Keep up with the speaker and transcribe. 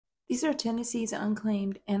These are Tennessee's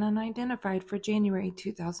Unclaimed and Unidentified for January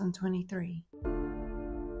 2023.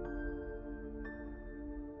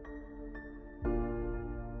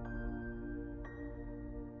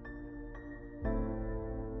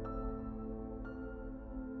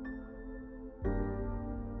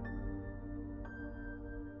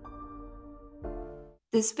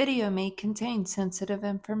 This video may contain sensitive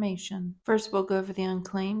information. First, we'll go over the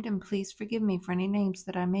Unclaimed, and please forgive me for any names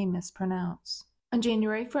that I may mispronounce. On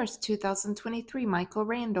January 1st, 2023, Michael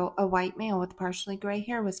Randall, a white male with partially gray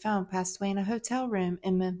hair, was found passed away in a hotel room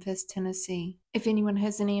in Memphis, Tennessee. If anyone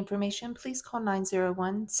has any information, please call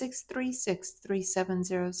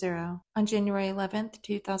 901-636-3700. On January 11th,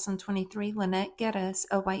 2023, Lynette Geddes,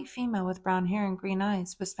 a white female with brown hair and green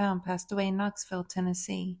eyes, was found passed away in Knoxville,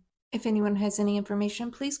 Tennessee. If anyone has any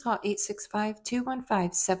information, please call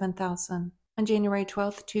 865-215-7000. On January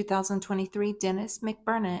 12, 2023, Dennis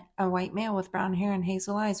McBurnett, a white male with brown hair and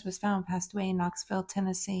hazel eyes, was found passed away in Knoxville,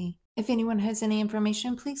 Tennessee. If anyone has any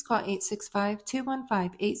information, please call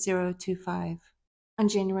 865-215-8025. On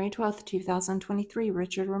January 12, 2023,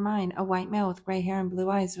 Richard Remine, a white male with gray hair and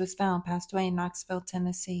blue eyes, was found passed away in Knoxville,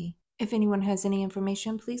 Tennessee. If anyone has any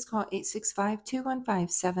information, please call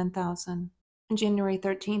 865-215-7000. On January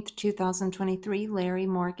 13, 2023, Larry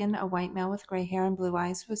Morgan, a white male with gray hair and blue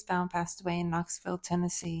eyes, was found passed away in Knoxville,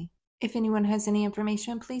 Tennessee. If anyone has any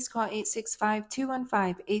information, please call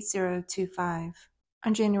 865-215-8025.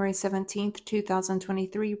 On January 17,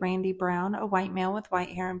 2023, Randy Brown, a white male with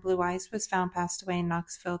white hair and blue eyes, was found passed away in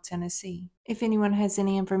Knoxville, Tennessee. If anyone has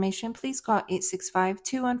any information, please call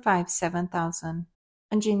 865-215-7000.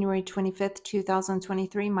 On January 25,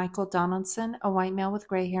 2023, Michael Donaldson, a white male with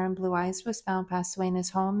gray hair and blue eyes, was found passed away in his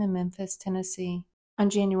home in Memphis, Tennessee. On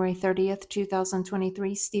January 30,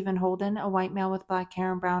 2023, Stephen Holden, a white male with black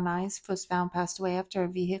hair and brown eyes, was found passed away after a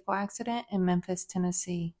vehicle accident in Memphis,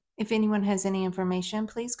 Tennessee. If anyone has any information,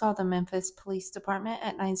 please call the Memphis Police Department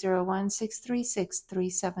at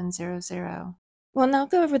 901-636-3700. We'll now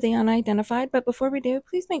go over the unidentified, but before we do,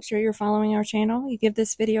 please make sure you're following our channel, you give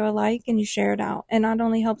this video a like, and you share it out. It not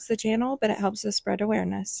only helps the channel, but it helps us spread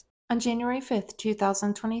awareness. On January 5th,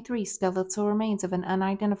 2023, skeletal remains of an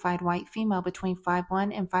unidentified white female between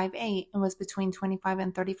 5'1" and 5'8" and was between 25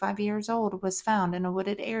 and 35 years old was found in a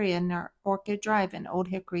wooded area near Orchid Drive in Old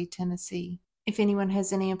Hickory, Tennessee. If anyone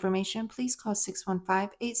has any information, please call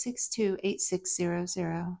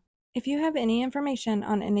 615-862-8600. If you have any information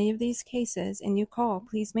on any of these cases and you call,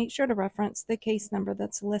 please make sure to reference the case number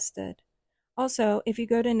that's listed. Also, if you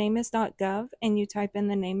go to NamUs.gov and you type in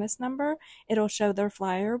the NamUs number, it'll show their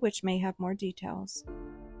flyer, which may have more details.